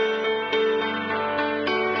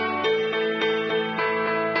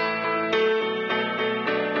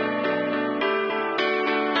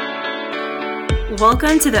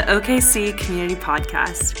Welcome to the OKC Community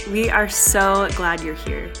Podcast. We are so glad you're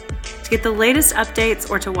here. To get the latest updates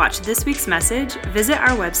or to watch this week's message, visit our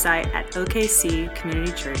website at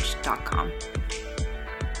okccommunitychurch.com.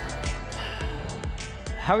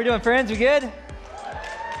 How are we doing, friends? We good?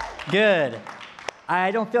 Good.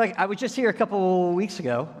 I don't feel like I was just here a couple weeks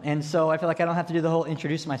ago, and so I feel like I don't have to do the whole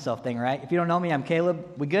introduce myself thing, right? If you don't know me, I'm Caleb.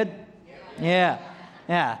 We good? Yeah.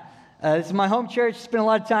 This is my home church. Spent a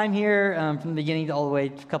lot of time here from the beginning all the way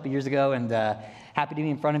a couple years ago, and happy to be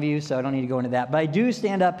in front of you, so I don't need to go into that. But I do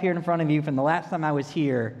stand up here in front of you from the last time I was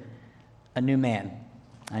here, a new man.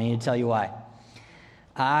 I need to tell you why.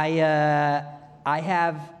 I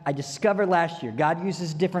discovered last year, God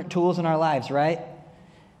uses different tools in our lives, right?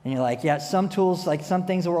 And you're like, yeah, some tools, like some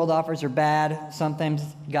things the world offers are bad. Sometimes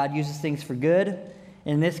God uses things for good.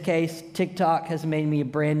 In this case, TikTok has made me a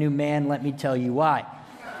brand new man. Let me tell you why.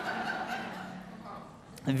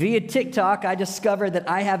 Via TikTok, I discovered that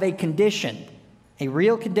I have a condition, a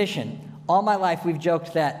real condition. All my life, we've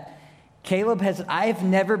joked that I've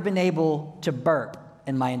never been able to burp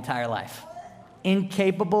in my entire life.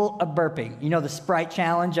 Incapable of burping. You know the Sprite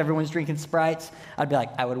challenge? Everyone's drinking Sprites. I'd be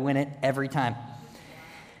like, I would win it every time.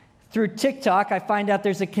 Through TikTok, I find out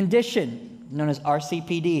there's a condition known as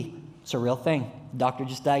RCPD. It's a real thing. The doctor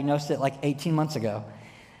just diagnosed it like 18 months ago.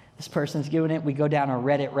 This person's doing it. We go down a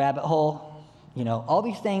Reddit rabbit hole. You know, all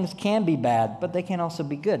these things can be bad, but they can also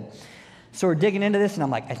be good. So we're digging into this, and I'm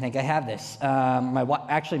like, I think I have this. My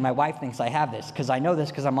wife thinks I have this, because I know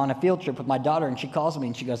this because I'm on a field trip with my daughter, and she calls me,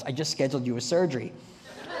 and she goes, I just scheduled you a surgery.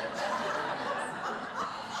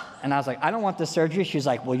 And I was like, I don't want this surgery. She's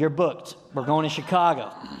like, well, you're booked. We're going to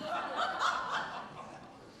Chicago.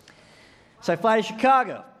 So I fly to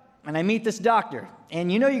Chicago, and I meet this doctor. And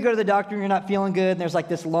you know you go to the doctor and you're not feeling good, and there's like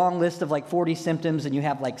this long list of like 40 symptoms, and you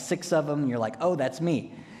have like 6 of them, and you're like, oh, that's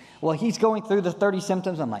me. Well, he's going through the 30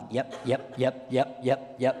 symptoms. I'm like, yep.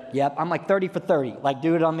 I'm like 30 for 30. Like,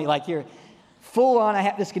 do it on me. Like, here, full on, I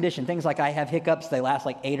have this condition. Things like I have hiccups. They last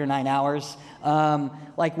like 8 or 9 hours.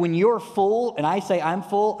 Like when you're full, and I say I'm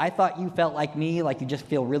full, I thought you felt like me, like you just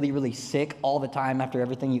feel really, really sick all the time after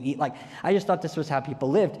everything you eat. Like, I just thought this was how people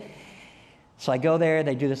lived. So I go there,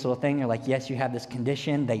 they do this little thing, they're like, yes, you have this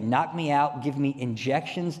condition. They knock me out, give me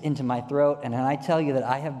injections into my throat, and then I tell you that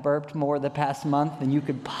I have burped more the past month than you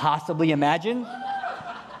could possibly imagine.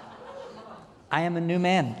 I am a new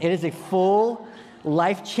man. It is a full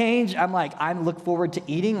life change. I look forward to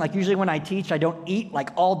eating. Like usually when I teach, I don't eat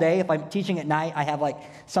like all day. If I'm teaching at night, I have like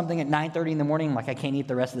something at 9:30 in the morning. Like I can't eat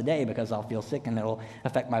the rest of the day because I'll feel sick and it'll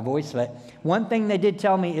affect my voice. But one thing they did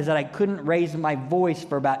tell me is that I couldn't raise my voice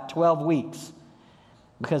for about 12 weeks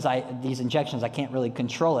because these injections, I can't really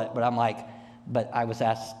control it. But but I was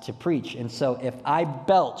asked to preach. And so if I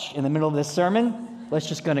belch in the middle of this sermon, let's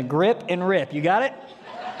just gonna grip and rip. You got it?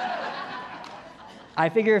 I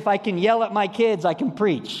figure if I can yell at my kids, I can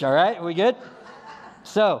preach, all right? Are we good?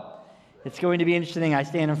 So, it's going to be interesting. I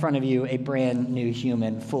stand in front of you, a brand new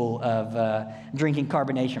human full of drinking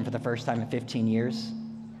carbonation for the first time in 15 years.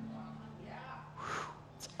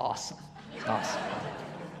 It's awesome. It's awesome.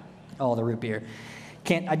 Oh, the root beer.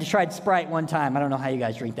 I just tried Sprite one time. I don't know how you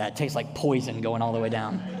guys drink that. It tastes like poison going all the way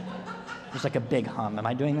down. There's like a big hum. Am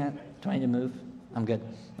I doing that? Do I need to move? I'm good.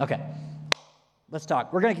 Okay. Let's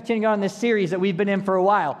talk. We're going to continue on this series that we've been in for a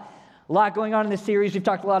while. A lot going on in this series. We've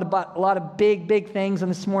talked about a lot of big things,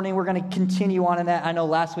 and this morning we're going to continue on in that. I know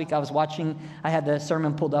last week I had the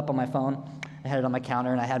sermon pulled up on my phone. I had it on my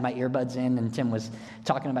counter, and I had my earbuds in, and Tim was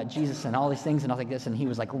talking about Jesus and all these things and all like this, and he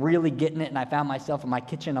was like really getting it, and I found myself in my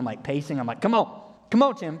kitchen. I'm like pacing. I'm like, come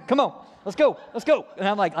on, Tim, come on, let's go. And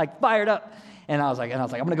I'm like fired up, and I was like, I'm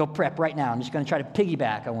going to go prep right now. I'm just going to try to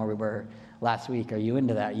piggyback on where we were last week. Are you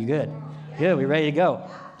into that? You good? Good, we ready to go.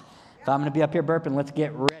 If I'm going to be up here burping, let's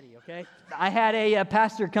get ready, okay? I had a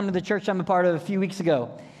pastor come to the church I'm a part of a few weeks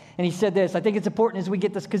ago, and he said this. I think it's important as we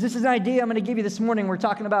get this, because this is an idea I'm going to give you this morning. We're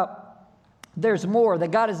talking about there's more,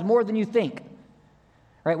 that God is more than you think,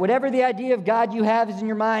 right? Whatever the idea of God you have is in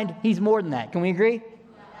your mind, he's more than that. Can we agree?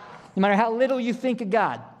 No matter how little you think of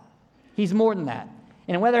God, he's more than that.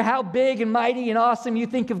 And whether how big and mighty and awesome you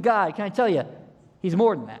think of God, can I tell you, he's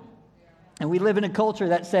more than that. And we live in a culture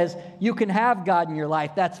that says you can have God in your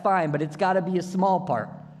life, that's fine, but it's got to be a small part,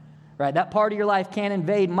 right? That part of your life can't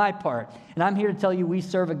invade my part. And I'm here to tell you we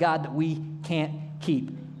serve a God that we can't keep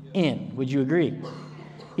in. Would you agree?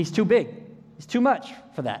 He's too big. He's too much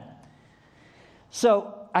for that.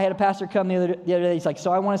 So I had a pastor come the other day. He's like,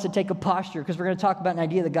 so I want us to take a posture because we're going to talk about an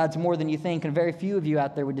idea that God's more than you think, and very few of you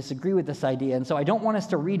out there would disagree with this idea. And so I don't want us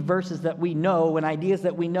to read verses that we know and ideas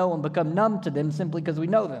that we know and become numb to them simply because we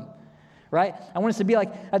know them. right? I want us to be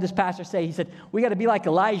like, as this pastor say, he said, we got to be like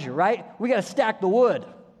Elijah, right? We got to stack the wood.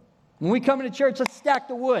 When we come into church, let's stack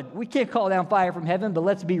the wood. We can't call down fire from heaven, but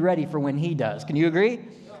let's be ready for when he does. Can you agree?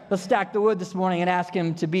 Let's stack the wood this morning and ask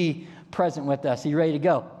him to be present with us. Are you ready to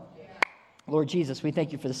go? Yeah. Lord Jesus, we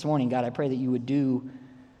thank you for this morning. God, I pray that you would do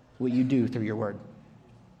what you do through your word,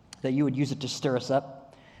 that you would use it to stir us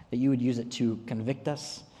up, that you would use it to convict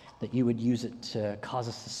us, that you would use it to cause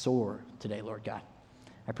us to soar today, Lord God.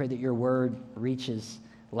 I pray that your word reaches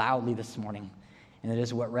loudly this morning, and it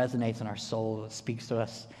is what resonates in our soul, that speaks to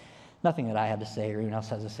us. Nothing that I have to say or anyone else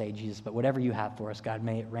has to say, Jesus, but whatever you have for us, God,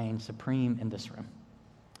 may it reign supreme in this room.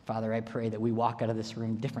 Father, I pray that we walk out of this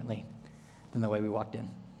room differently than the way we walked in.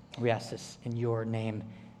 We ask this in your name,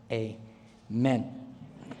 amen.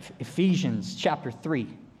 Ephesians chapter 3,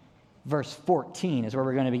 verse 14 is where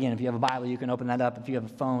we're going to begin. If you have a Bible, you can open that up. If you have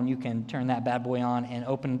a phone, you can turn that bad boy on and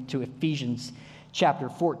open to Ephesians chapter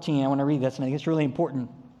 14. I want to read this, and I think it's really important.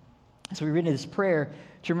 So we read this prayer. Do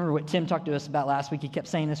you remember what Tim talked to us about last week? He kept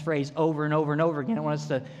saying this phrase over and over and over again. I want us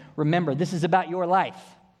to remember, this is about your life.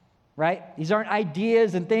 Right? These aren't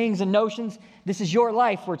ideas and things and notions. This is your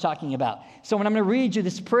life we're talking about. So when I'm going to read you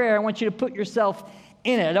this prayer, I want you to put yourself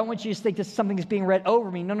in it. I don't want you to think this is something that's being read over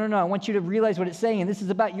me. No. I want you to realize what it's saying. This is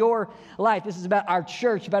about your life. This is about our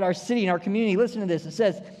church, about our city and our community. Listen to this. It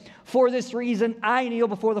says, for this reason, I kneel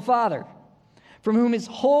before the Father, from whom his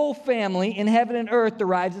whole family in heaven and earth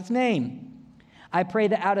derives its name. I pray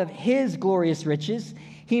that out of his glorious riches,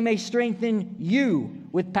 he may strengthen you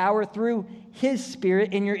with power through his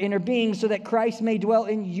Spirit in your inner being, so that Christ may dwell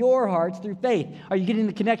in your hearts through faith. Are you getting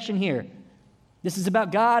the connection here? This is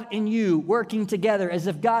about God and you working together as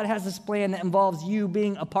if God has this plan that involves you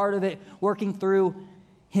being a part of it, working through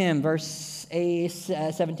him. Verse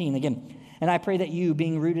 17 again. And I pray that you,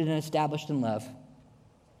 being rooted and established in love,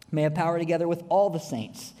 may have power together with all the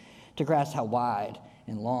saints to grasp how wide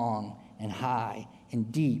and long and high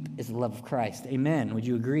and deep is the love of Christ. Amen. Would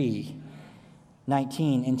you agree?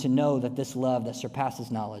 19, and to know that this love that surpasses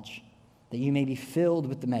knowledge, that you may be filled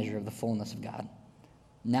with the measure of the fullness of God.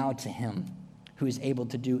 Now to him who is able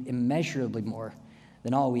to do immeasurably more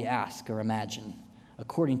than all we ask or imagine,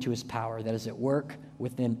 according to his power that is at work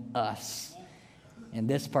within us. And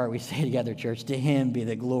this part we say together, church, to him be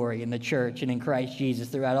the glory in the church and in Christ Jesus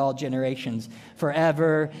throughout all generations,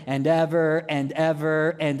 forever and ever and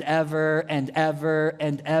ever and ever and ever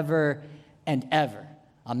and ever and ever.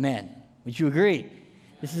 Amen. Would you agree?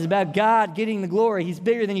 This is about God getting the glory. He's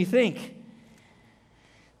bigger than you think.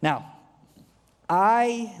 Now,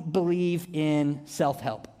 I believe in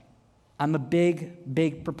self-help. I'm a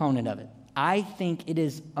big proponent of it. I think it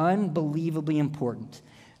is unbelievably important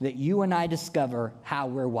that you and I discover how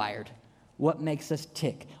we're wired, what makes us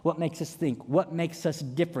tick, what makes us think, what makes us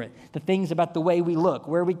different, the things about the way we look,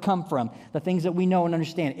 where we come from, the things that we know and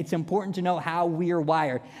understand. It's important to know how we are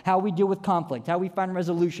wired, how we deal with conflict, how we find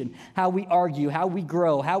resolution, how we argue, how we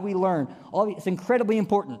grow, how we learn. It's incredibly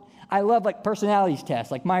important. I love like personalities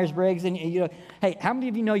tests, like Myers-Briggs, and you know, hey, how many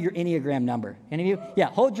of you know your Enneagram number? Any of you? Yeah,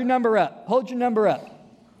 hold your number up. Hold your number up.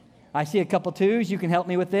 I see a couple twos. You can help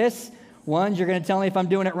me with this. Ones, you're going to tell me if I'm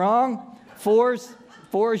doing it wrong. Fours,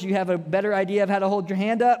 you have a better idea of how to hold your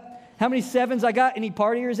hand up. How many sevens I got? Any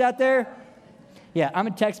partiers out there? Yeah, I'm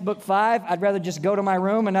a textbook 5. I'd rather just go to my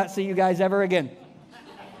room and not see you guys ever again.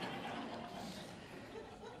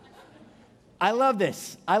 I love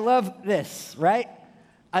this, right?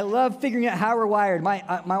 I love figuring out how we're wired. My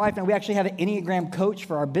wife and I, we actually have an Enneagram coach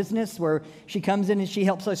for our business where she comes in and she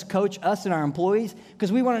helps us coach us and our employees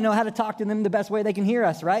because we want to know how to talk to them the best way they can hear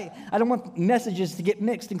us, right? I don't want messages to get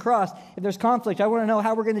mixed and crossed. If there's conflict, I want to know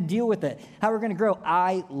how we're going to deal with it, how we're going to grow.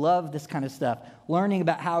 I love this kind of stuff. Learning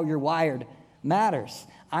about how you're wired matters.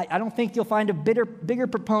 I don't think you'll find a bigger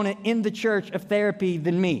proponent in the church of therapy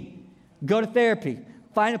than me. Go to therapy.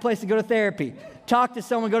 Find a place to go to therapy. Talk to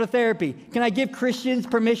someone, go to therapy. Can I give Christians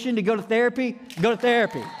permission to go to therapy? Go to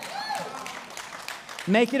therapy.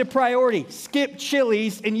 Make it a priority. Skip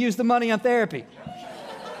Chili's and use the money on therapy.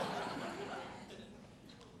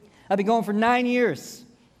 I've been going for 9 years.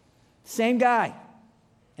 Same guy.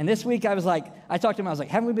 And this week I talked to him, I was like,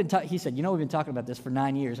 haven't we been talking? He said, you know, we've been talking about this for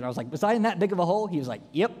 9 years. And I was like, was I in that big of a hole? He was like,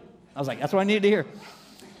 yep. I was like, that's what I needed to hear.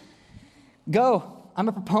 Go. I'm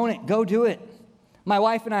a proponent. Go do it. My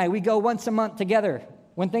wife and I, we go once a month together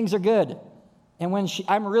when things are good. And when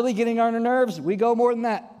I'm really getting on her nerves, we go more than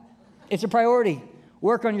that. It's a priority.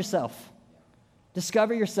 Work on yourself.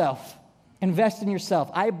 Discover yourself. Invest in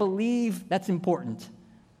yourself. I believe that's important.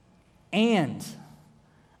 And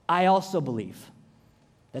I also believe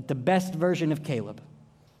that the best version of Caleb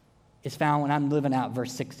is found when I'm living out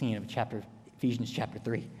verse 16 of Ephesians chapter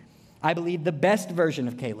 3. I believe the best version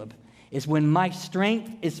of Caleb is when my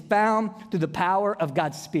strength is found through the power of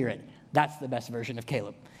God's Spirit. That's the best version of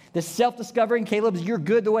Caleb. The self-discovering Caleb is you're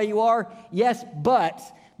good the way you are. Yes, but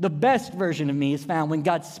the best version of me is found when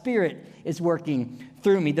God's Spirit is working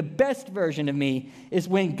through me. The best version of me is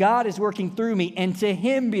when God is working through me, and to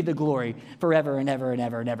him be the glory forever and ever and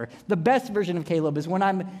ever and ever. The best version of Caleb is when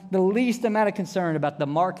I'm the least amount of concerned about the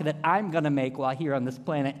mark that I'm going to make while here on this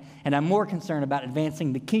planet, and I'm more concerned about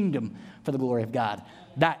advancing the kingdom for the glory of God.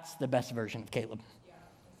 That's the best version of Caleb.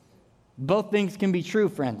 Both things can be true,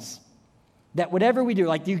 friends. That whatever we do,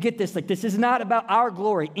 like, do you get this? Like, this is not about our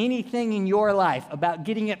glory. Anything in your life about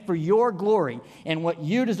getting it for your glory and what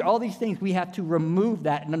you deserve, all these things, we have to remove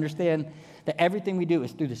that and understand that everything we do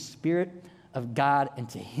is through the Spirit of God, and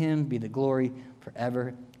to him be the glory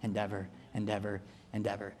forever and ever and ever and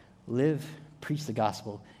ever. Live, preach the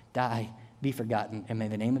gospel, die, be forgotten, and may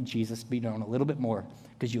the name of Jesus be known a little bit more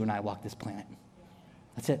because you and I walk this planet.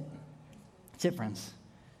 That's it. That's it, friends.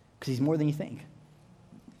 Because he's more than you think.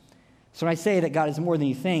 So when I say that God is more than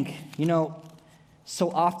you think, you know,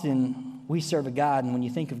 so often we serve a God, and when you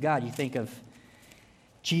think of God, you think of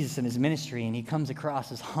Jesus and his ministry, and he comes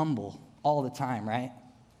across as humble all the time, right?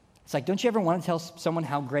 It's like, don't you ever want to tell someone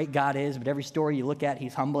how great God is, but every story you look at,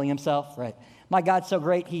 he's humbling himself, right? My God's so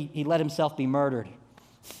great, he let himself be murdered.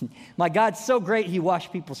 My God's so great, he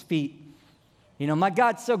washed people's feet. You know, my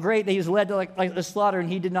God's so great that he was led to like the slaughter, and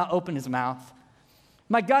he did not open his mouth.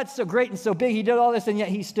 My God's so great and so big, he did all this, and yet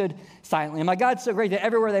he stood silently. And my God's so great that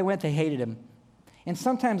everywhere they went, they hated him. And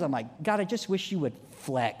sometimes I'm like, God, I just wish you would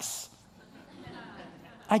flex.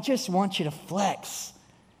 I just want you to flex.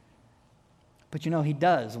 But you know, he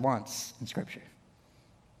does once in Scripture.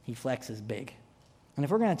 He flexes big. And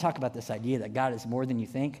if we're going to talk about this idea that God is more than you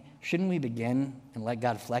think, shouldn't we begin and let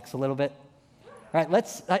God flex a little bit? All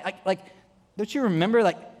right, don't you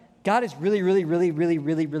remember, God is really, really, really, really,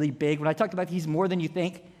 really, really big. When I talked about he's more than you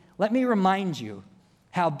think, let me remind you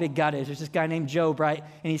how big God is. There's this guy named Job, right?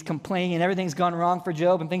 And he's complaining, and everything's gone wrong for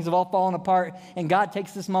Job, and things have all fallen apart. And God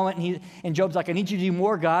takes this moment, and Job's like, I need you to do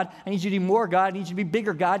more, God. I need you to do more, God. I need you to be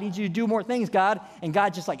bigger, God. I need you to do more things, God. And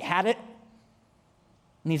God just had it.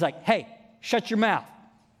 And he's like, hey, shut your mouth.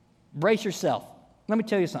 Brace yourself. Let me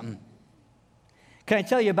tell you something. Can I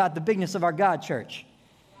tell you about the bigness of our God, church?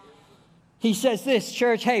 He says this,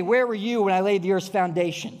 church, hey, where were you when I laid the earth's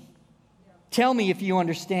foundation? Tell me if you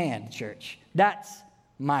understand, church. That's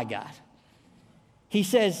my God. He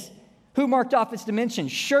says, who marked off its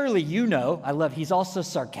dimensions? Surely you know. I love, he's also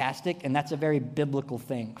sarcastic, and that's a very biblical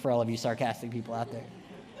thing for all of you sarcastic people out there.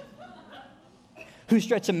 Who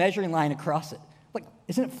stretched a measuring line across it?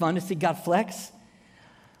 Isn't it fun to see God flex?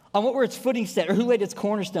 On what were its footing set, or who laid its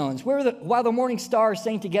cornerstones? While the morning stars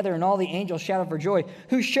sang together and all the angels shouted for joy,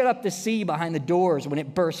 who shut up the sea behind the doors when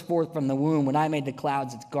it burst forth from the womb, when I made the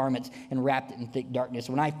clouds its garments and wrapped it in thick darkness,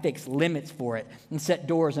 when I fixed limits for it and set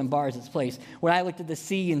doors and bars its place, when I looked at the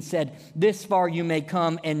sea and said, this far you may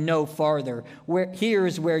come and no farther.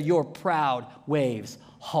 Here's where your proud waves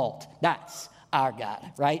halt. That's our God,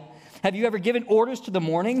 right? Have you ever given orders to the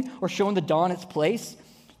morning or shown the dawn its place,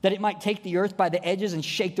 that it might take the earth by the edges and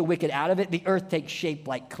shake the wicked out of it? The earth takes shape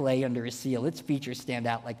like clay under a seal. Its features stand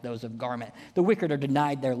out like those of garment. The wicked are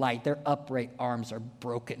denied their light. Their upright arms are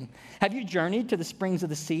broken. Have you journeyed to the springs of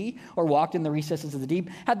the sea or walked in the recesses of the deep?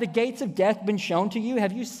 Have the gates of death been shown to you?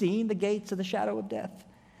 Have you seen the gates of the shadow of death?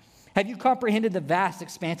 Have you comprehended the vast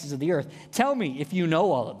expanses of the earth? Tell me if you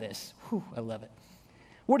know all of this. Whew, I love it.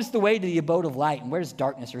 What is the way to the abode of light, and where does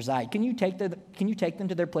darkness reside? Can you take them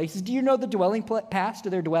to their places? Do you know the dwelling paths to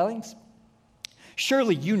their dwellings?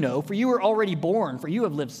 Surely you know, for you were already born, for you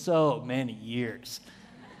have lived so many years.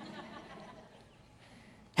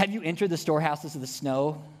 Have you entered the storehouses of the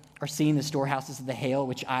snow, or seen the storehouses of the hail,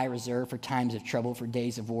 which I reserve for times of trouble, for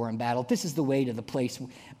days of war and battle? This is the way to the place,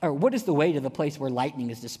 or what is the way to the place where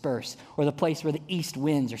lightning is dispersed, or the place where the east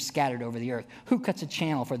winds are scattered over the earth? Who cuts a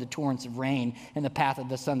channel for the torrents of rain and the path of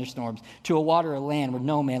the thunderstorms, to water a land where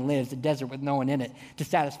no man lives, a desert with no one in it, to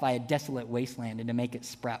satisfy a desolate wasteland and to make it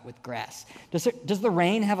sprout with grass? Does the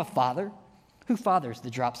rain have a father? Who fathers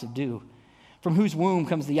the drops of dew? From whose womb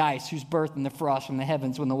comes the ice, whose birth and the frost from the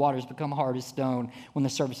heavens, when the waters become hard as stone, when the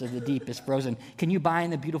surface of the deep is frozen? Can you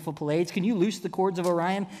bind the beautiful Pleiades? Can you loose the cords of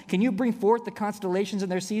Orion? Can you bring forth the constellations in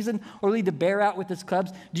their season, or lead the bear out with its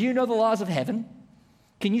cubs? Do you know the laws of heaven?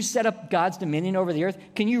 Can you set up God's dominion over the earth?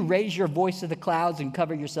 Can you raise your voice to the clouds and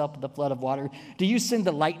cover yourself with the flood of water? Do you send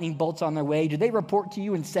the lightning bolts on their way? Do they report to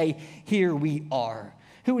you and say, here we are?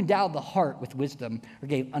 Who endowed the heart with wisdom or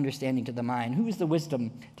gave understanding to the mind? Who is the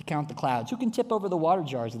wisdom to count the clouds? Who can tip over the water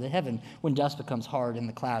jars of the heaven when dust becomes hard and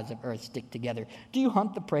the clouds of earth stick together? Do you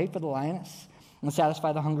hunt the prey for the lioness and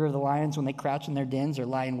satisfy the hunger of the lions when they crouch in their dens or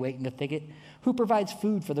lie in wait in the thicket? Who provides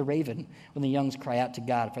food for the raven when the youngs cry out to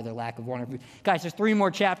God for their lack of water? Guys, there's 3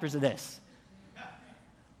 more chapters of this.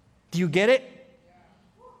 Do you get it?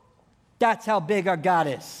 That's how big our God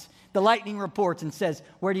is. The lightning reports and says,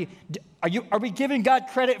 are we giving God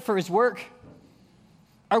credit for his work?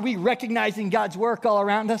 Are we recognizing God's work all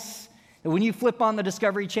around us? And when you flip on the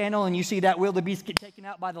Discovery Channel and you see that wildebeest get taken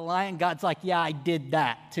out by the lion, God's like, yeah, I did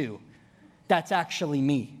that too. That's actually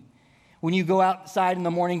me. When you go outside in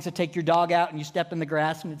the mornings to take your dog out and you step in the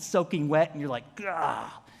grass and it's soaking wet and you're like,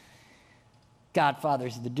 ah, God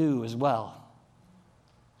fathers the dew as well.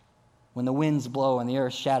 When the winds blow and the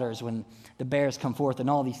earth shatters, when the bears come forth and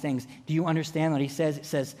all these things, do you understand what he says? It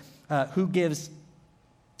says, who gives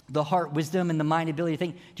the heart wisdom and the mind ability to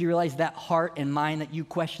think? Do you realize that heart and mind that you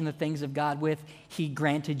question the things of God with, he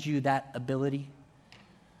granted you that ability?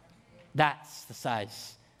 That's the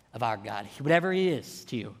size of our God. Whatever he is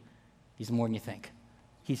to you, he's more than you think.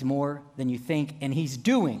 He's more than you think, and he's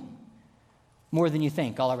doing more than you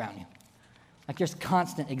think all around you. Like there's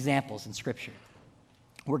constant examples in Scripture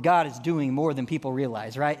where God is doing more than people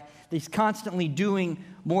realize, right? He's constantly doing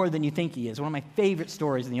more than you think he is. One of my favorite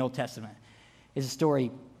stories in the Old Testament is a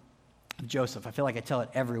story of Joseph. I feel like I tell it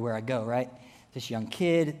everywhere I go, right? This young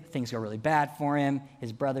kid, things go really bad for him.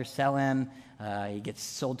 His brothers sell him. He gets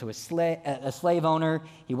sold to a slave owner.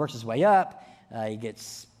 He works his way up. He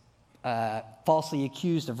gets falsely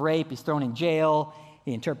accused of rape. He's thrown in jail.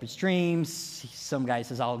 He interprets dreams. Some guy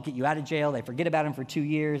says, I'll get you out of jail. They forget about him for 2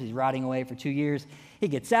 years. He's rotting away for 2 years. He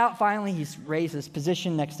gets out finally. He's raised his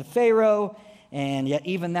position next to Pharaoh. And yet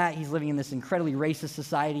even that, he's living in this incredibly racist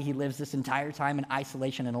society. He lives this entire time in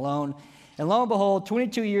isolation and alone. And lo and behold,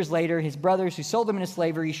 22 years later, his brothers who sold him into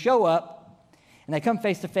slavery show up. And they come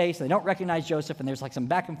face to face. And they don't recognize Joseph. And there's like some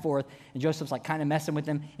back and forth. And Joseph's like kind of messing with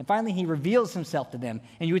them. And finally, he reveals himself to them.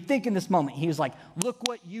 And you would think in this moment, he was like, look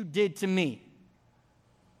what you did to me.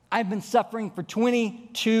 I've been suffering for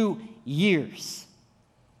 22 years.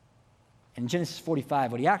 In Genesis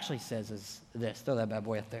 45, what he actually says is this. Throw that bad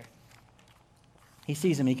boy up there. He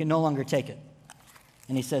sees him. He can no longer take it.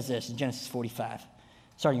 And he says this in Genesis 45,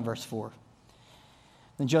 starting in verse 4.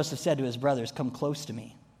 Then Joseph said to his brothers, come close to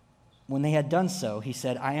me. When they had done so, he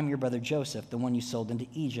said, I am your brother Joseph, the one you sold into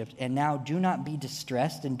Egypt. And now do not be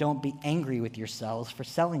distressed and don't be angry with yourselves for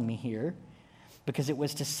selling me here, because it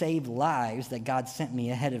was to save lives that God sent me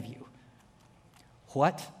ahead of you.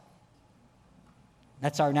 What?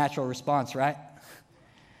 That's our natural response, right?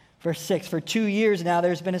 Verse 6, for 2 years now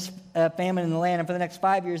there's been a famine in the land, and for the next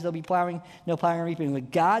 5 years there'll be no plowing and reaping.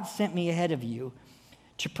 But God sent me ahead of you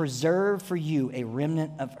to preserve for you a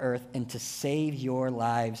remnant of earth and to save your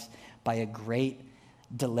lives by a great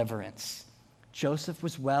deliverance. Joseph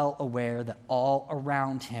was well aware that all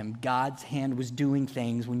around him, God's hand was doing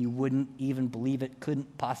things when you wouldn't even believe it,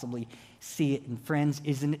 couldn't possibly see it. And friends,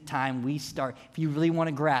 isn't it time we start, if you really want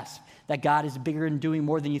to grasp that God is bigger and doing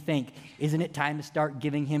more than you think, isn't it time to start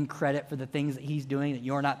giving him credit for the things that he's doing that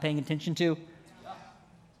you're not paying attention to?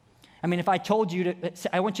 I mean, if I told you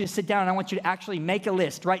I want you to sit down and I want you to actually make a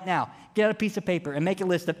list right now, get out a piece of paper and make a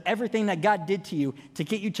list of everything that God did to you to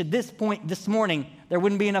get you to this point this morning, there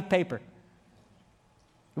wouldn't be enough paper.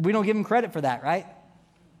 We don't give him credit for that, right?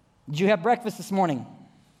 Did you have breakfast this morning?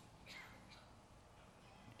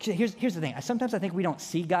 Here's the thing. Sometimes I think we don't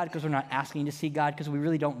see God because we're not asking to see God because we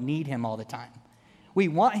really don't need him all the time. We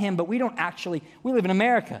want him, but we don't actually. We live in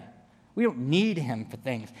America. We don't need him for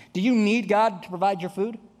things. Do you need God to provide your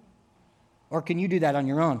food? Or can you do that on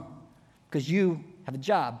your own? Because you have a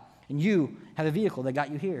job, and you have a vehicle that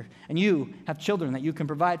got you here, and you have children that you can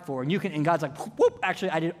provide for, and God's like, whoop,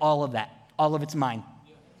 actually, I did all of that. All of it's mine.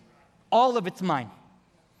 All of it's mine.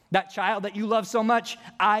 That child that you love so much,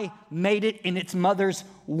 I made it in its mother's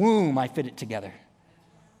womb. I fit it together.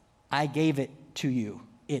 I gave it to you.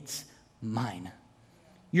 It's mine.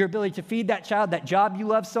 Your ability to feed that child, that job you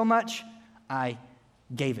love so much, I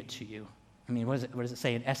gave it to you. I mean, what does it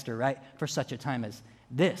say in Esther, right? For such a time as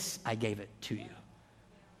this, I gave it to you.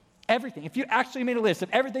 Everything. If you actually made a list of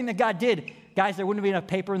everything that God did, guys, there wouldn't be enough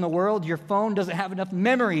paper in the world. Your phone doesn't have enough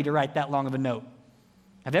memory to write that long of a note.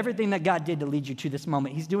 Of everything that God did to lead you to this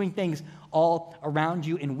moment. He's doing things all around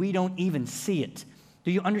you, and we don't even see it.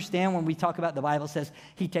 Do you understand when we talk about the Bible says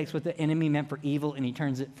he takes what the enemy meant for evil and he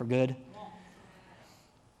turns it for good?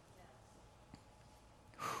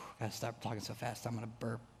 Gotta stop talking so fast. I'm gonna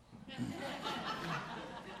burp.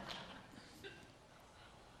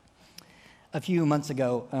 A few months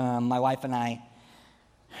ago, my wife and I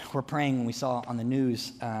were praying when we saw on the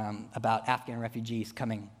news about Afghan refugees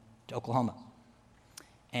coming to Oklahoma.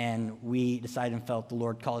 And we decided and felt the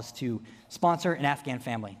Lord call us to sponsor an Afghan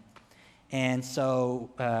family. And so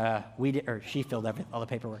she filled all the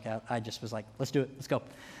paperwork out. I just was like, let's do it, let's go.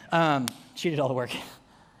 She did all the work.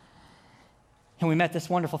 And we met this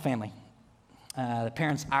wonderful family. The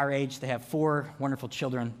parents our age, they have 4 wonderful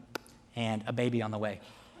children and a baby on the way.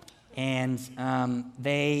 And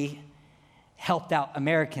they helped out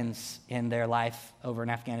Americans in their life over in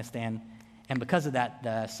Afghanistan. And because of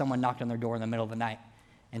that, someone knocked on their door in the middle of the night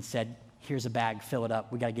and said, here's a bag, fill it up.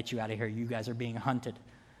 We got to get you out of here. You guys are being hunted.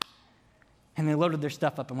 And they loaded their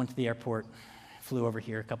stuff up and went to the airport, flew over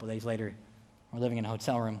here a couple days later. We're living in a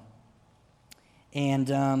hotel room. And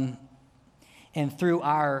through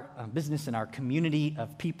our business and our community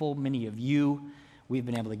of people, many of you, we've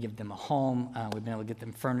been able to give them a home. We've been able to get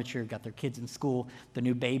them furniture, got their kids in school. The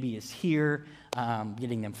new baby is here,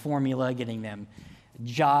 getting them formula, getting them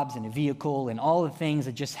jobs and a vehicle and all the things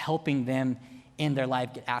that just helping them in their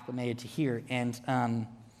life get acclimated to here. And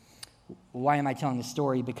why am I telling this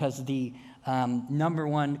story? Because the number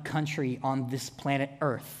one country on this planet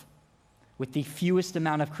Earth with the fewest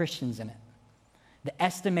amount of Christians in it, the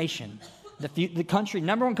estimation, the country,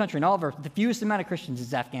 number one country in all of Earth, the fewest amount of Christians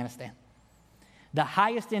is Afghanistan. The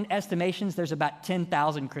highest in estimations, there's about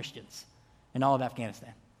 10,000 Christians in all of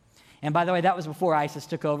Afghanistan. And by the way, that was before ISIS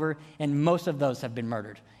took over, and most of those have been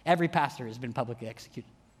murdered. Every pastor has been publicly executed,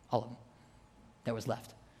 all of them that was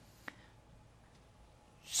left.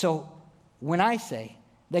 So when I say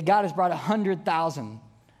that God has brought 100,000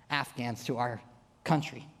 Afghans to our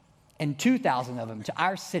country and 2,000 of them to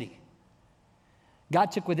our city,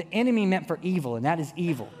 God took what the enemy meant for evil, and that is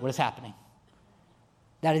evil. What is happening?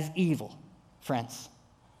 That is evil, friends.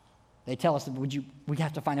 They tell us, we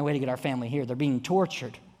have to find a way to get our family here. They're being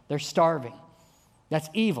tortured. They're starving. That's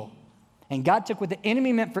evil. And God took what the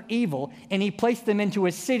enemy meant for evil, and he placed them into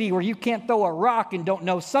a city where you can't throw a rock and don't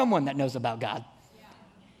know someone that knows about God.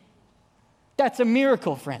 That's a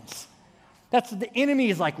miracle, friends. That's what the enemy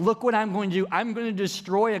is like, look what I'm going to do. I'm going to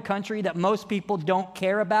destroy a country that most people don't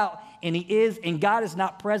care about, and he is, and God is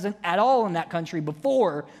not present at all in that country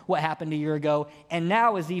before what happened a year ago, and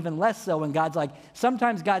now is even less so. And God's like,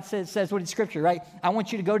 sometimes God says what in Scripture, right? I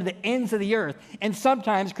want you to go to the ends of the earth. And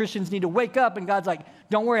sometimes Christians need to wake up, and God's like,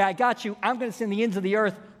 don't worry, I got you. I'm going to send the ends of the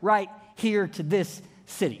earth right here to this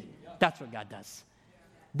city. That's what God does.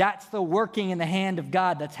 That's the working in the hand of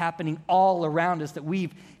God that's happening all around us that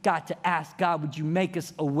we've got to ask God, would you make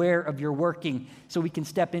us aware of your working so we can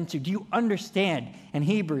step into? Do you understand in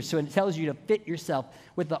Hebrews? So it tells you to fit yourself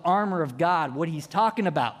with the armor of God, what he's talking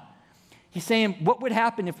about. He's saying, what would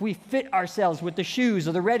happen if we fit ourselves with the shoes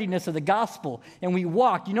or the readiness of the gospel and we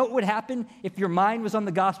walked? You know what would happen if your mind was on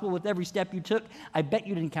the gospel with every step you took? I bet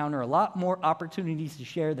you'd encounter a lot more opportunities to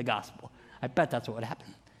share the gospel. I bet that's what would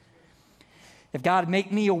happen. If God,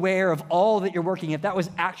 make me aware of all that you're working, if that was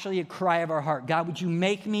actually a cry of our heart, God, would you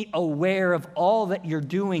make me aware of all that you're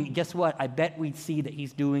doing? Guess what? I bet we'd see that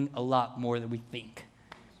he's doing a lot more than we think.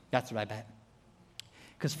 That's what I bet.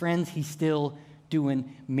 Because friends, he's still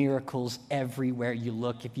doing miracles everywhere you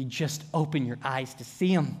look if you just open your eyes to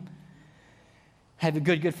see him. I have a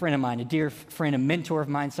good friend of mine, a dear friend, a mentor of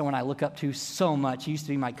mine, someone I look up to so much. He used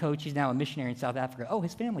to be my coach. He's now a missionary in South Africa. Oh,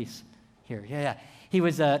 his family's here. Yeah. He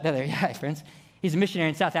was, friends. He's a missionary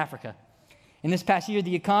in South Africa. In this past year,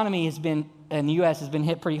 the economy in the U.S. has been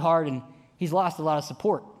hit pretty hard, and he's lost a lot of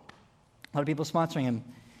support. A lot of people sponsoring him.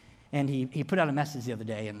 And he put out a message the other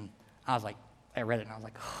day, and I read it, and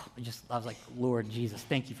I was like, Lord Jesus,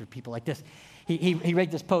 thank you for people like this. He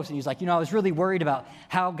read this post, and he's like, I was really worried about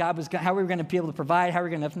how we were going to be able to provide, how we were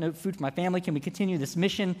going to have enough food for my family. Can we continue this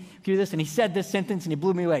mission? Can we do this? And he said this sentence, and he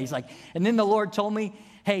blew me away. He's like, and then the Lord told me,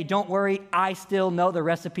 hey, don't worry, I still know the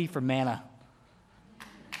recipe for manna.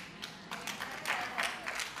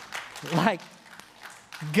 Like,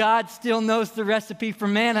 God still knows the recipe for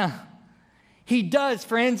manna. He does,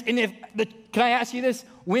 friends. And can I ask you this?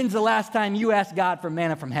 When's the last time you asked God for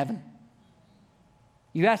manna from heaven?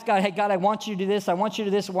 You ask God, hey, God, I want you to do this, I want you to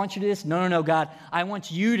do this, I want you to do this. No, God, I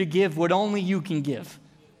want you to give what only you can give.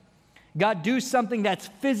 God, do something that's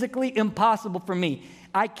physically impossible for me.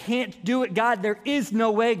 I can't do it, God. There is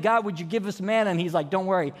no way. God, would you give us manna? And he's like, don't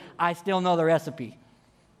worry, I still know the recipe.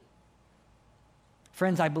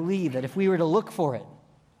 Friends, I believe that if we were to look for it,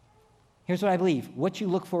 here's what I believe. What you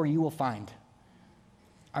look for, you will find.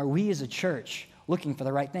 Are we as a church looking for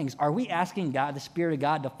the right things? Are we asking God, the Spirit of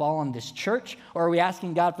God, to fall on this church? Or are we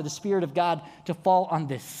asking God for the Spirit of God to fall on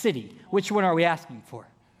this city? Which one are we asking for?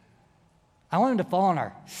 I want them to fall on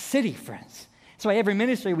our city, friends. That's why every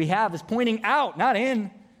ministry we have is pointing out, not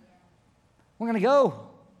in. We're going to go.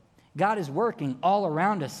 God is working all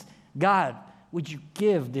around us. God, would you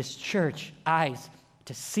give this church eyes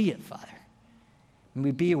to see it, Father? And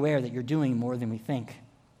we be aware that you're doing more than we think.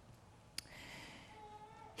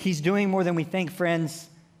 He's doing more than we think, friends,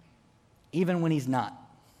 even when he's not.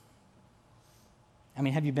 I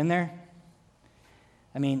mean, have you been there?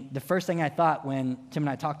 I mean, the first thing I thought when Tim and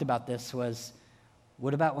I talked about this was,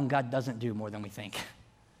 what about when God doesn't do more than we think?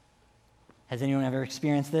 Has anyone ever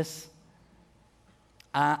experienced this?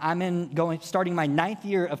 I'm starting my 9th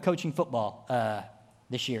year of coaching football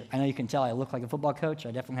this year. I know you can tell I look like a football coach.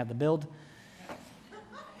 I definitely have the build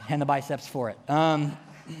and the biceps for it.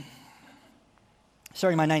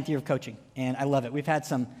 Starting my 9th year of coaching, and I love it. We've had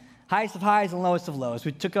some highest of highs and lowest of lows.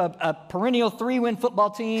 We took a perennial 3-win football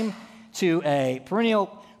team to a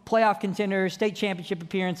perennial playoff contender, state championship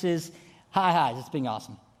appearances, high highs. It's been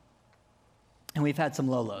awesome. And we've had some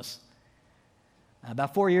low lows.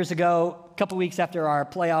 About 4 years ago, a couple weeks after our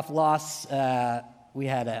playoff loss, we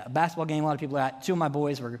had a basketball game. A lot of people were at. 2 of my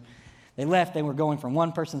boys they left. They were going from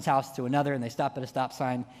one person's house to another, and they stopped at a stop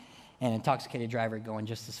sign. An intoxicated driver going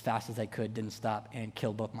just as fast as they could didn't stop and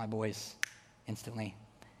killed both my boys instantly.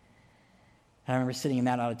 And I remember sitting in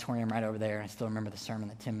that auditorium right over there, and I still remember the sermon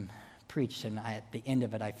that Tim preached, and at the end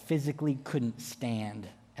of it, I physically couldn't stand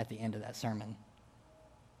at the end of that sermon.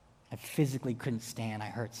 I physically couldn't stand. I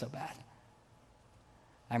hurt so bad.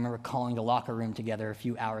 I remember calling the locker room together a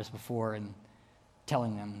few hours before and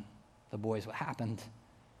telling them, the boys, what happened.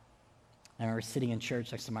 I remember sitting in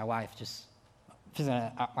church next to my wife, just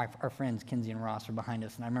our friends, Kinsey and Ross, were behind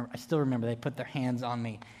us, and I still remember they put their hands on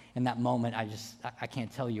me in that moment. I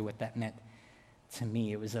can't tell you what that meant to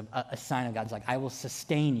me. It was a sign of God's like, I will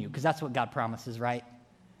sustain you, because that's what God promises, right?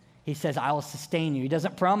 He says, I will sustain you. He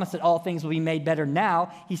doesn't promise that all things will be made better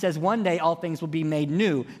now. He says one day all things will be made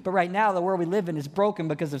new. But right now, the world we live in is broken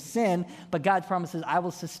because of sin, but God promises, I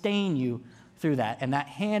will sustain you through that. And that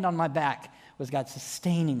hand on my back was God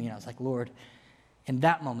sustaining me. And I was like, Lord, in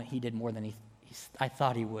that moment, he did more than I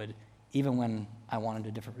thought he would, even when I wanted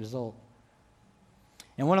a different result.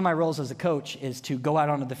 And one of my roles as a coach is to go out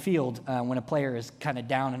onto the field when a player is kind of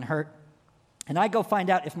down and hurt. And I go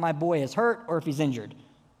find out if my boy is hurt or if he's injured.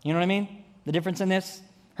 You know what I mean? The difference in this,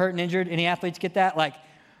 hurt and injured. Any athletes get that? Like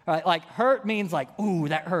hurt means like, ooh,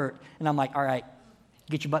 that hurt. And I'm like, all right,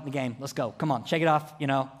 get your butt in the game. Let's go. Come on, shake it off. You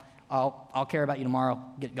know, I'll care about you tomorrow.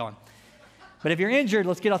 Get going. But if you're injured,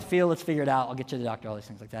 let's get off the field. Let's figure it out. I'll get you to the doctor, all these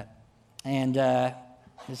things like that. And it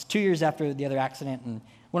was 2 years after the other accident, and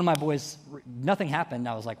one of my boys, nothing happened.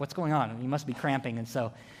 I was like, what's going on? He must be cramping. And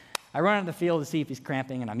so I run out of the field to see if he's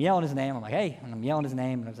cramping, and I'm yelling his name. I'm like, hey, and I'm yelling his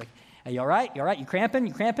name. And I was like, hey, you all right? You all right? You cramping?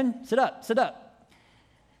 You cramping? Sit up, sit up.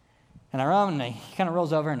 And I run, and he kind of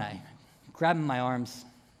rolls over, and I grab him in my arms.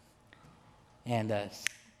 And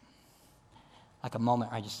like a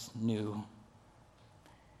moment, I just knew.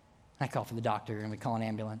 I call for the doctor, and we call an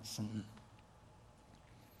ambulance,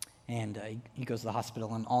 and he goes to the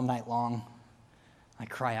hospital, and all night long, I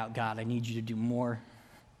cry out, God, I need you to do more.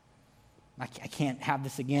 I can't have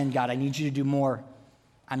this again. God, I need you to do more.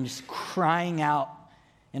 I'm just crying out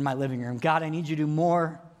in my living room. God, I need you to do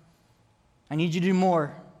more. I need you to do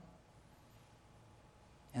more.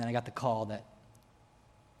 And then I got the call that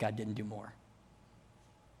God didn't do more.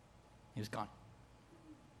 He was gone.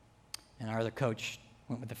 And our other coach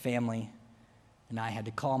went with the family, and I had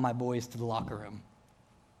to call my boys to the locker room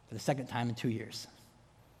for the second time in 2 years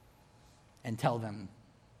and tell them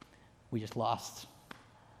we just lost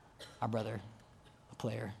our brother, a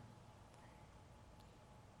player.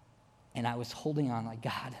 And I was holding on like,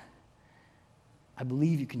 God, I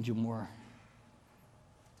believe you can do more.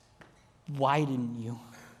 Why didn't you?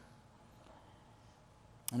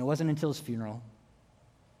 And it wasn't until his funeral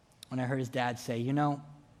when I heard his dad say, you know,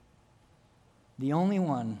 the only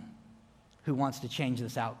one who wants to change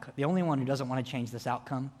this outcome, the only one who doesn't want to change this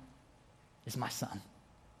outcome is my son.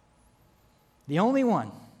 The only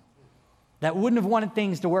one that wouldn't have wanted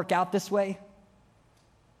things to work out this way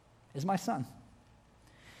is my son.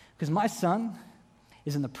 Because my son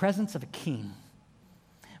is in the presence of a king.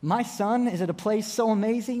 My son is at a place so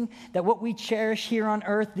amazing that what we cherish here on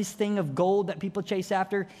earth, this thing of gold that people chase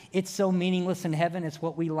after, it's so meaningless in heaven. It's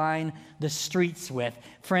what we line the streets with.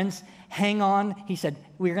 Friends, hang on. He said,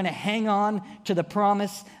 we're going to hang on to the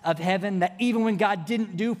promise of heaven that even when God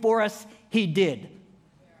didn't do for us, he did.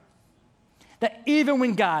 That even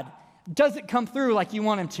when God doesn't come through like you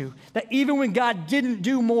want him to, that even when God didn't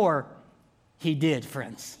do more, he did,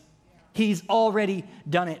 friends. He's already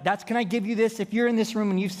done it. Can I give you this? If you're in this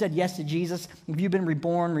room and you've said yes to Jesus, if you've been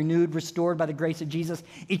reborn, renewed, restored by the grace of Jesus,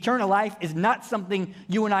 eternal life is not something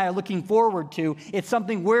you and I are looking forward to. It's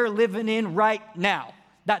something we're living in right now.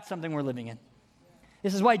 That's something we're living in.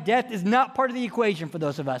 This is why death is not part of the equation for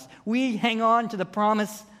those of us. We hang on to the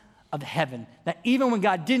promise of heaven, that even when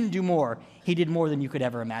God didn't do more, he did more than you could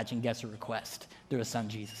ever imagine, guess, or request through his son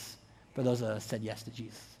Jesus, for those of us said yes to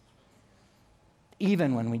Jesus.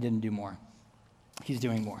 Even when we didn't do more, he's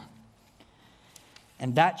doing more.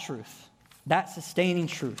 And that truth, that sustaining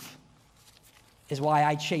truth, is why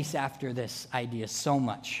I chase after this idea so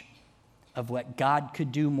much of what God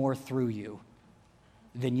could do more through you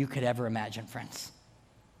than you could ever imagine, friends.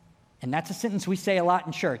 And that's a sentence we say a lot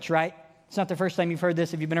in church, right? It's not the first time you've heard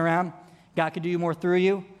this if you've been around. God could do more through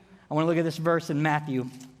you. I want to look at this verse in Matthew.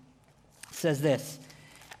 It says this,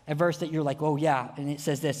 a verse that you're like, oh yeah, and it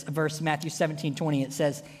says this, a verse, Matthew 17:20, it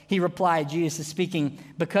says, he replied, Jesus is speaking,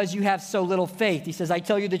 because you have so little faith. He says, I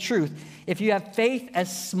tell you the truth. If you have faith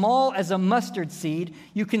as small as a mustard seed,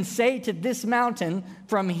 you can say to this mountain,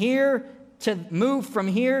 move from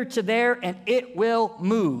here to there, and it will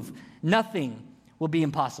move. Nothing will be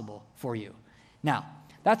impossible for you. Now,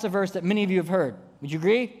 that's a verse that many of you have heard. Would you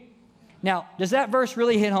agree? Now, does that verse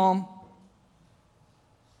really hit home?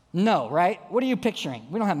 No, right? What are you picturing?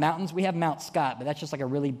 We don't have mountains. We have Mount Scott, but that's just like a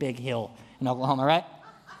really big hill in Oklahoma, right?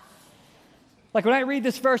 Like when I read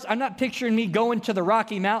this verse, I'm not picturing me going to the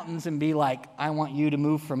Rocky Mountains and be like, I want you to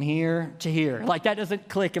move from here to here. Like that doesn't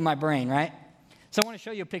click in my brain, right? So I want to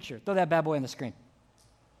show you a picture. Throw that bad boy on the screen.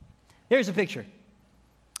 Here's a picture,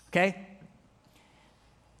 okay?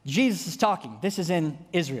 Jesus is talking. This is in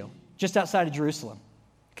Israel, just outside of Jerusalem,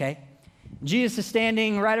 okay? Jesus is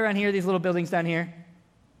standing right around here, these little buildings down here,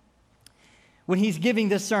 when he's giving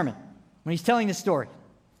this sermon, when he's telling this story.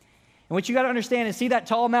 And what you got to understand is, see that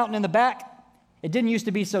tall mountain in the back? It didn't used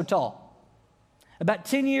to be so tall. About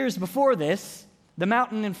 10 years before this, the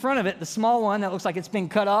mountain in front of it, the small one that looks like it's been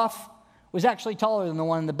cut off, was actually taller than the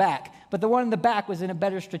one in the back. But the one in the back was in a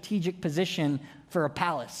better strategic position for a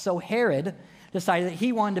palace. So Herod decided that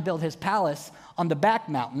he wanted to build his palace on the back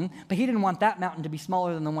mountain, but he didn't want that mountain to be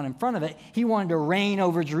smaller than the one in front of it. He wanted to reign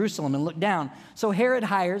over Jerusalem and look down. So Herod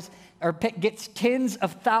gets tens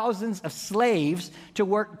of thousands of slaves to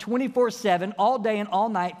work 24/7, all day and all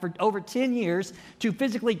night for over 10 years to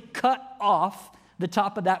physically cut off the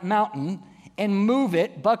top of that mountain and move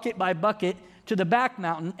it bucket by bucket to the back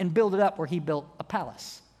mountain and build it up where he built a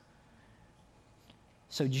palace.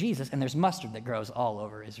 So Jesus, and there's mustard that grows all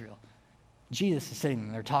over Israel. Jesus is sitting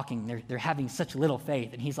there, they're talking, they're having such little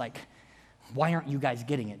faith, and he's like, why aren't you guys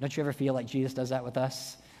getting it? Don't you ever feel like Jesus does that with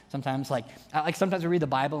us? Sometimes, like sometimes we read the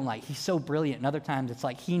Bible and like, he's so brilliant, and other times it's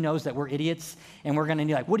like he knows that we're idiots, and we're gonna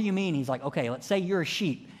be like, what do you mean? He's like, okay, let's say you're a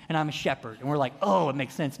sheep, and I'm a shepherd, and we're like, oh, it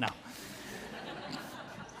makes sense now.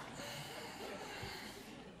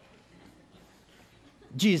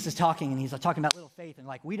 Jesus is talking, and he's talking about little faith, and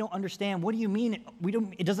like, we don't understand. What do you mean?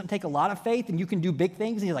 It doesn't take a lot of faith, and you can do big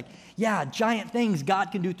things? And he's like, yeah, giant things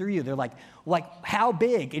God can do through you. They're like, how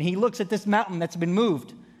big? And he looks at this mountain that's been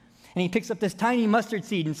moved, and he picks up this tiny mustard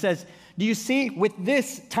seed and says, do you see, with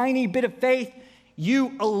this tiny bit of faith,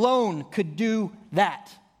 you alone could do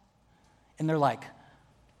that. And they're like,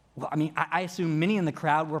 well, I mean, I assume many in the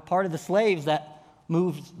crowd were part of the slaves that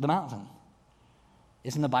moved the mountain.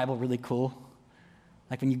 Isn't the Bible really cool?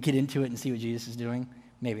 Like when you get into it and see what Jesus is doing,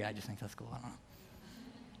 maybe I just think that's cool, I don't know.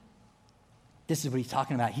 This is what he's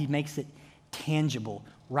talking about. He makes it tangible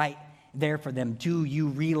right there for them. Do you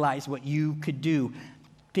realize what you could do?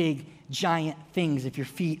 Big, giant things if your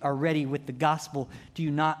feet are ready with the gospel. Do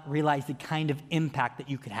you not realize the kind of impact that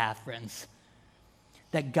you could have, friends?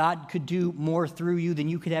 That God could do more through you than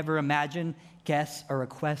you could ever imagine, guess, or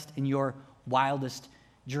request in your wildest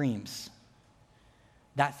dreams.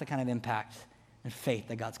 That's the kind of impact and faith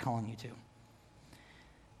that God's calling you to.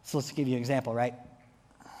 So let's give you an example, right?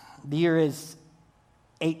 The year is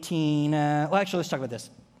let's talk about this.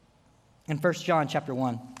 In 1 John chapter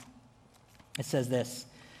 1, it says this.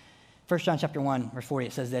 1 John chapter 1, verse 40,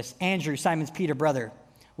 it says this. Andrew, Simon's Peter brother,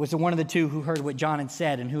 was the one of the two who heard what John had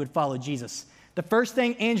said and who had followed Jesus. The first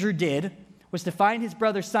thing Andrew did was to find his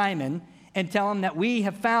brother Simon and tell him that we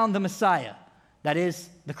have found the Messiah, that is,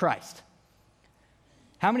 the Christ.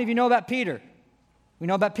 How many of you know about Peter? We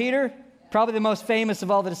know about Peter? Probably the most famous of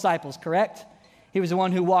all the disciples, correct? He was the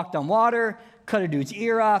one who walked on water, cut a dude's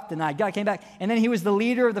ear off, denied God, came back, and then he was the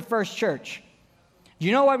leader of the first church. Do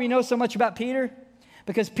you know why we know so much about Peter?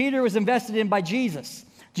 Because Peter was invested in by Jesus.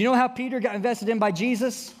 Do you know how Peter got invested in by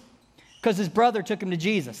Jesus? Because his brother took him to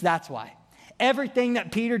Jesus, that's why. Everything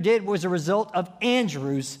that Peter did was a result of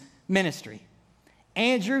Andrew's ministry.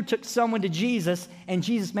 Andrew took someone to Jesus, and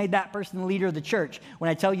Jesus made that person the leader of the church. When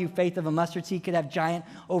I tell you faith of a mustard seed could have giant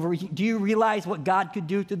overreaching, do you realize what God could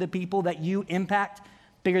do through the people that you impact?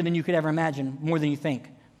 Bigger than you could ever imagine, more than you think.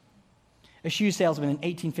 A shoe salesman in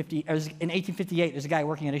 1858, there's a guy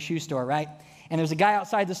working at a shoe store, right? And there's a guy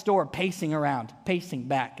outside the store pacing around, pacing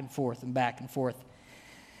back and forth and back and forth.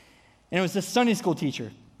 And it was this Sunday school teacher.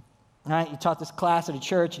 Right? He taught this class at a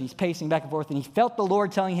church, and he's pacing back and forth, and he felt the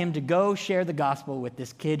Lord telling him to go share the gospel with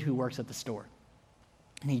this kid who works at the store.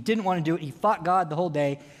 And he didn't want to do it. He fought God the whole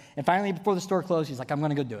day, and finally, before the store closed, he's like, I'm going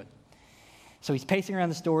to go do it. So he's pacing around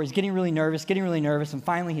the store. He's getting really nervous, and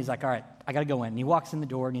finally, he's like, all right, I got to go in. And he walks in the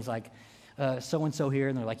door, and he's like, so-and-so here,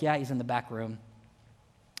 and they're like, yeah, he's in the back room.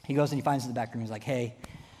 He goes and he finds in the back room. He's like, hey,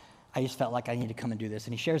 I just felt like I need to come and do this.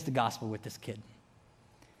 And he shares the gospel with this kid.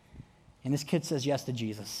 And this kid says yes to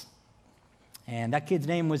Jesus. And that kid's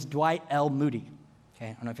name was Dwight L. Moody. Okay,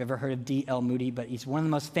 I don't know if you've ever heard of D.L. Moody, but he's one of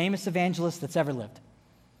the most famous evangelists that's ever lived.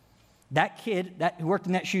 That kid who worked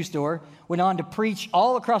in that shoe store went on to preach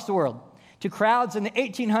all across the world to crowds in the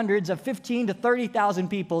 1800s of 15 to 30,000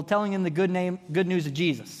 people, telling them the good news of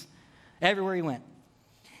Jesus everywhere he went.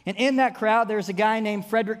 And in that crowd, there's a guy named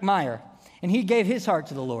Frederick Meyer. And he gave his heart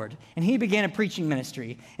to the Lord, and he began a preaching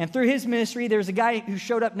ministry. And through his ministry, there's a guy who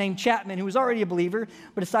showed up named Chapman, who was already a believer,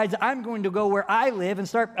 but decides, I'm going to go where I live and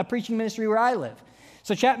start a preaching ministry where I live.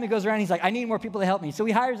 So Chapman goes around, he's like, I need more people to help me. So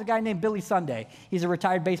he hires a guy named Billy Sunday. He's a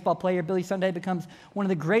retired baseball player. Billy Sunday becomes one of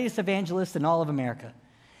the greatest evangelists in all of America.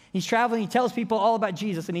 He's traveling, he tells people all about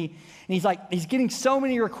Jesus, and he's getting so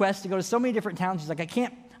many requests to go to so many different towns. He's like,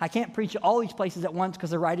 I can't preach at all these places at once because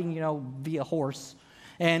they're riding, via horse.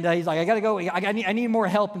 And he's like, I got to go. I need more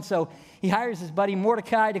help. And so he hires his buddy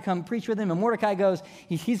Mordecai to come preach with him. And Mordecai goes,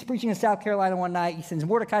 he's preaching in South Carolina one night. He sends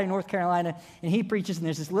Mordecai to North Carolina, and he preaches. And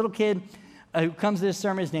there's this little kid who comes to this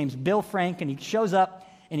sermon. His name's Bill Frank, and he shows up,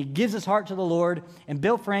 and he gives his heart to the Lord. And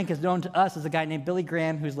Bill Frank is known to us as a guy named Billy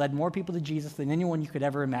Graham, who's led more people to Jesus than anyone you could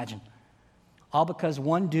ever imagine. All because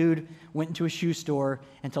one dude went into a shoe store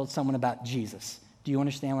and told someone about Jesus. Do you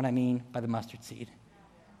understand what I mean by the mustard seed?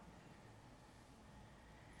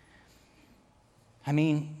 I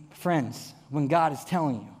mean, friends, when God is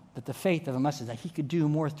telling you that the faith of a mustard, that he could do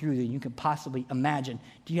more through than you could possibly imagine,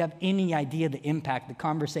 do you have any idea the impact the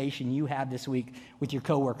conversation you had this week with your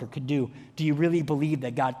coworker could do? Do you really believe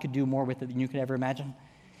that God could do more with it than you could ever imagine?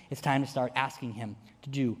 It's time to start asking him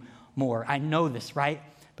to do more. I know this, right?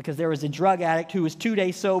 Because there was a drug addict who was 2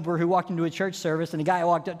 days sober who walked into a church service, and a guy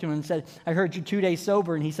walked up to him and said, I heard you're 2 days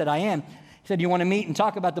sober. And he said, I am. He said, you want to meet and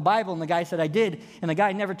talk about the Bible? And the guy said, I did. And the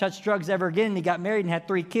guy never touched drugs ever again. And he got married and had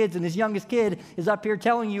 3 kids. And his youngest kid is up here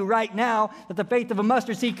telling you right now that the faith of a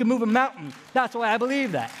mustard seed can move a mountain. That's why I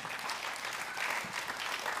believe that.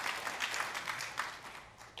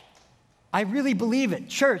 I really believe it.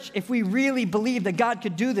 Church, if we really believe that God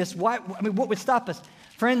could do this, what would stop us?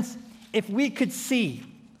 Friends, if we could see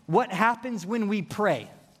what happens when we pray,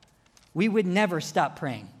 we would never stop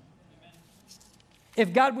praying.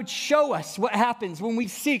 If God would show us what happens when we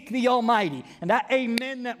seek the Almighty, and that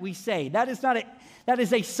amen that we say, that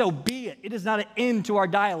is a so be it. It is not an end to our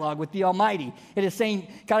dialogue with the Almighty. It is saying,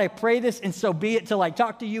 God, I pray this, and so be it till I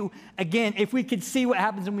talk to you again. If we could see what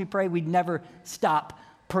happens when we pray, we'd never stop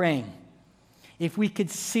praying. If we could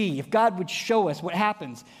see, if God would show us what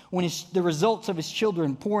happens when the results of his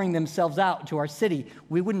children pouring themselves out to our city,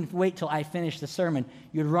 we wouldn't wait till I finish the sermon.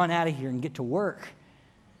 You'd run out of here and get to work.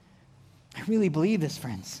 I really believe this,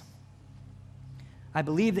 friends. I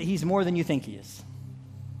believe that he's more than you think he is.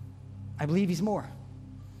 I believe he's more.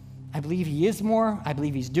 I believe he is more. I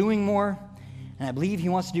believe he's doing more. And I believe he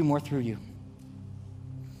wants to do more through you.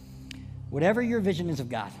 Whatever your vision is of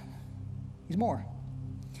God, he's more.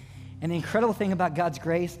 And the incredible thing about God's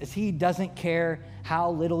grace is he doesn't care how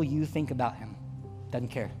little you think about him. Doesn't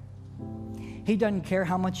care. He doesn't care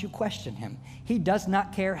how much you question him. He does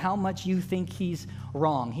not care how much you think he's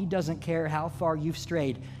wrong. He doesn't care how far you've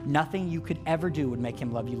strayed. Nothing you could ever do would make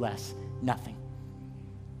him love you less. Nothing.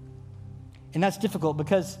 And that's difficult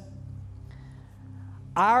because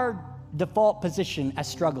our default position as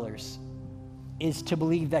strugglers is to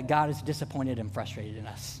believe that God is disappointed and frustrated in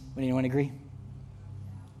us. Would anyone agree?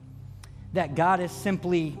 That God is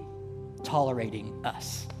simply tolerating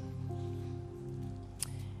us.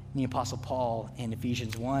 The Apostle Paul in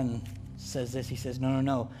Ephesians 1 says this. He says,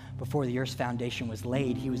 no. Before the earth's foundation was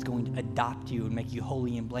laid, he was going to adopt you and make you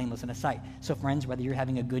holy and blameless in his sight. So friends, whether you're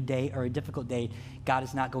having a good day or a difficult day, God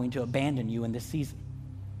is not going to abandon you in this season.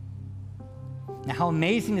 Now, how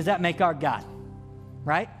amazing does that make our God,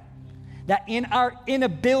 right? that in our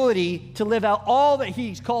inability to live out all that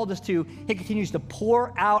he's called us to, he continues to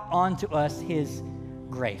pour out onto us his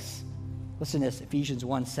grace. Listen to this. Ephesians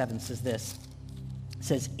 1:7 says this. It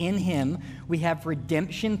says, in him we have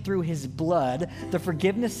redemption through his blood, the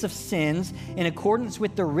forgiveness of sins in accordance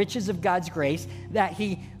with the riches of God's grace that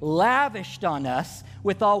he lavished on us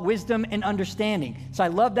with all wisdom and understanding. So I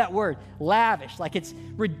love that word, lavish, like it's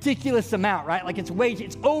ridiculous amount, right? Like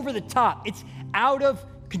it's over the top. It's out of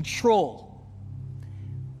control.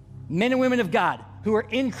 Men and women of God who are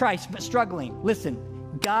in Christ but struggling, listen,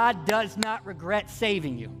 God does not regret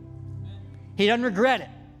saving you. He doesn't regret it.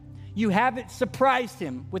 You haven't surprised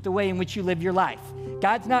him with the way in which you live your life.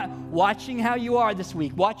 God's not watching how you are this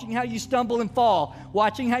week, watching how you stumble and fall,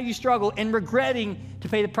 watching how you struggle, and regretting to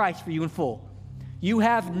pay the price for you in full. You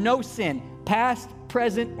have no sin, past,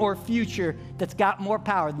 present, or future, that's got more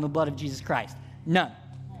power than the blood of Jesus Christ. None.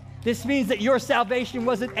 This means that your salvation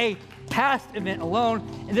wasn't a past event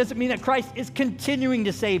alone. It doesn't mean that Christ is continuing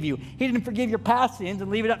to save you. He didn't forgive your past sins and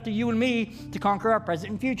leave it up to you and me to conquer our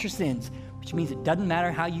present and future sins, which means it doesn't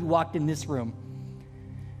matter how you walked in this room.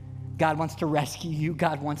 God wants to rescue you.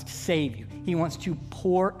 God wants to save you. He wants to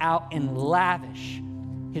pour out and lavish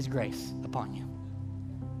his grace upon you.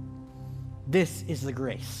 This is the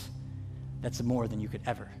grace that's more than you could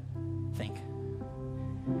ever think.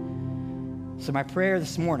 So my prayer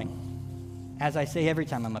this morning, as I say every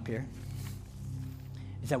time I'm up here,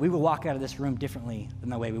 is that we will walk out of this room differently than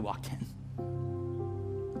the way we walked in.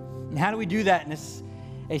 And how do we do that in this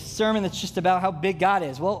a sermon that's just about how big God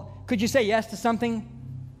is? Well, could you say yes to something?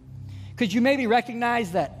 Could you maybe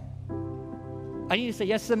recognize that I need to say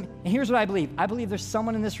yes to them? And here's what I believe. I believe there's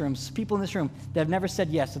someone in this room, people in this room, that have never said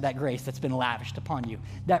yes to that grace that's been lavished upon you.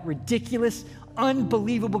 That ridiculous,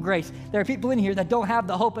 unbelievable grace. There are people in here that don't have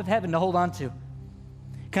the hope of heaven to hold on to.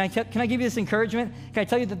 Can I give you this encouragement? Can I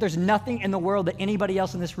tell you that there's nothing in the world that anybody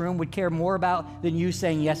else in this room would care more about than you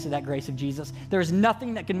saying yes to that grace of Jesus? There is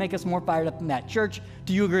nothing that can make us more fired up than that. Church,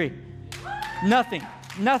 do you agree? Nothing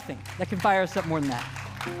that can fire us up more than that.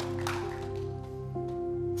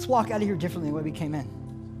 Let's walk out of here differently than the way we came in.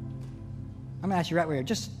 I'm going to ask you right where you're.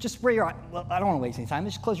 Just where you are. Well, I don't want to waste any time.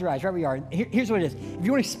 Just close your eyes right where you are. Here's what it is. If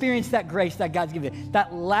you want to experience that grace that God's given you,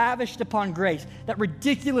 that lavished upon grace, that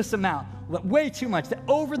ridiculous amount, way too much, that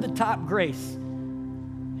over-the-top grace,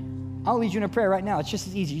 I'll lead you in a prayer right now. It's just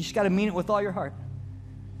as easy. You just got to mean it with all your heart.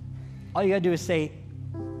 All you got to do is say,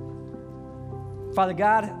 Father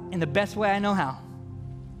God, in the best way I know how,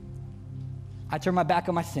 I turn my back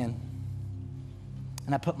on my sin,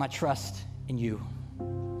 and I put my trust in you.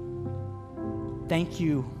 Thank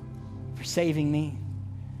you for saving me.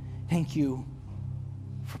 Thank you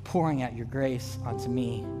for pouring out your grace onto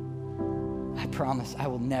me. I promise I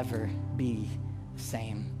will never be the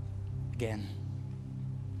same again.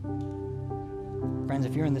 Friends,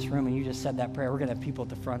 if you're in this room and you just said that prayer, we're going to have people at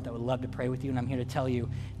the front that would love to pray with you, and I'm here to tell you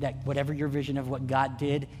that whatever your vision of what God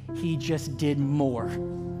did, he just did more.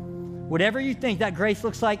 Whatever you think that grace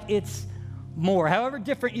looks like, it's more. However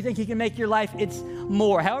different you think he can make your life, it's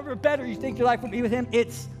more. However better you think your life will be with him,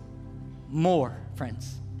 it's more,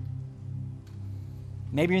 friends.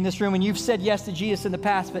 Maybe you're in this room and you've said yes to Jesus in the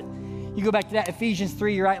past, but you go back to that Ephesians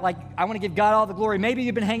 3, you're right, like, I want to give God all the glory. Maybe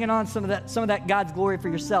you've been hanging on some of that God's glory for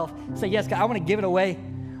yourself. Say, yes, God, I want to give it away.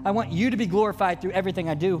 I want you to be glorified through everything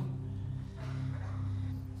I do.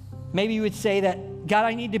 Maybe you would say that, God,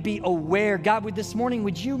 I need to be aware. God, this morning,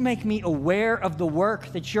 would you make me aware of the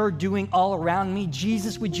work that you're doing all around me?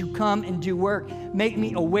 Jesus, would you come and do work? Make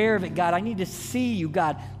me aware of it, God. I need to see you,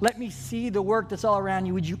 God. Let me see the work that's all around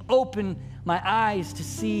you. Would you open my eyes to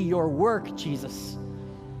see your work, Jesus?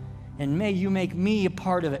 And may you make me a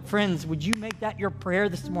part of it. Friends, would you make that your prayer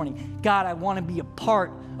this morning? God, I want to be a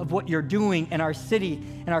part of what you're doing in our city,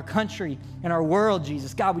 in our country, in our world,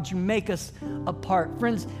 Jesus. God, would you make us a part?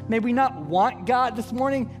 Friends, may we not want God this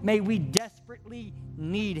morning. May we desperately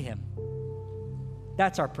need him.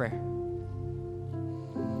 That's our prayer.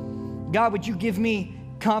 God, would you give me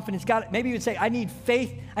confidence? God, maybe you would say, I need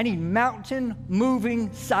faith. I need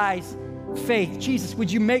mountain-moving size faith. Jesus, would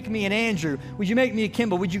you make me an Andrew? Would you make me a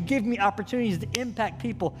Kimball? Would you give me opportunities to impact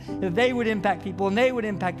people, that they would impact people, and they would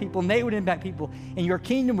impact people, and they would impact people, and your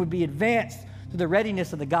kingdom would be advanced through the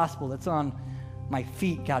readiness of the gospel that's on my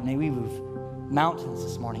feet. God, may we move mountains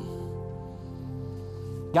this morning.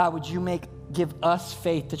 God, would you give us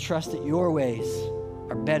faith to trust that your ways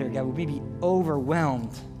are better. God, would we be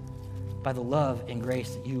overwhelmed by the love and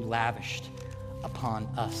grace that you lavished upon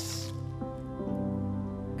us.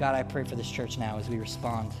 God, I pray for this church now as we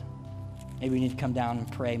respond. Maybe we need to come down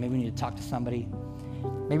and pray. Maybe we need to talk to somebody.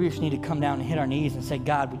 Maybe we just need to come down and hit our knees and say,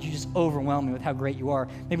 God, would you just overwhelm me with how great you are?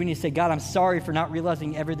 Maybe we need to say, God, I'm sorry for not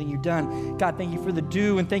realizing everything you've done. God, thank you for the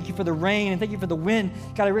dew, and thank you for the rain, and thank you for the wind.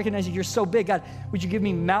 God, I recognize that you're so big. God, would you give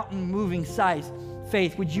me mountain-moving size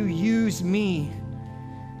faith? Would you use me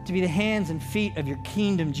to be the hands and feet of your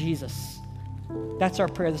kingdom, Jesus? That's our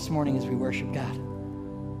prayer this morning as we worship God.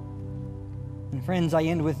 And friends, I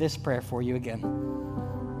end with this prayer for you again.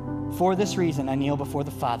 For this reason, I kneel before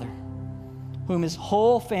the Father, whom his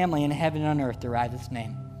whole family in heaven and on earth derive his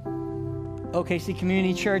name. OKC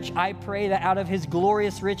Community Church, I pray that out of his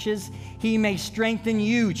glorious riches, he may strengthen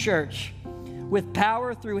you, church, with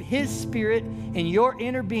power through his Spirit in your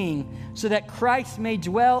inner being, so that Christ may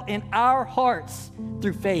dwell in our hearts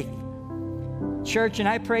through faith. Church, and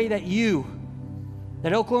I pray that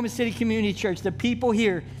that Oklahoma City Community Church, the people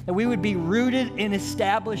here, that we would be rooted and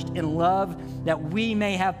established in love, that we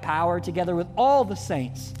may have power together with all the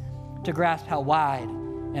saints to grasp how wide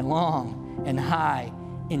and long and high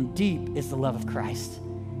and deep is the love of Christ,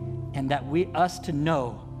 and that us to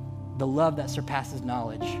know the love that surpasses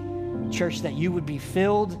knowledge. Church, that you would be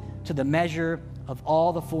filled to the measure of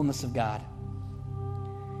all the fullness of God.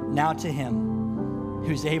 Now to him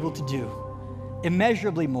who's able to do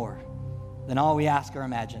immeasurably more than all we ask or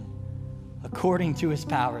imagine, according to his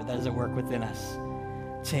power that is at work within us.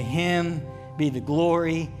 To him be the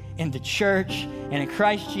glory in the church and in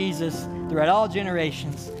Christ Jesus throughout all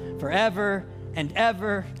generations, forever and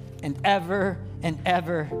ever and ever and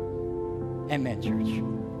ever. Amen, church.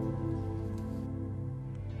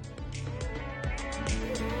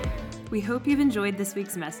 We hope you've enjoyed this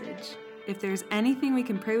week's message. If there's anything we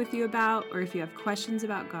can pray with you about, or if you have questions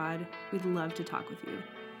about God, we'd love to talk with you.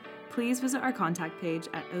 Please visit our contact page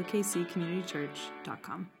at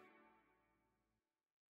okccommunitychurch.com.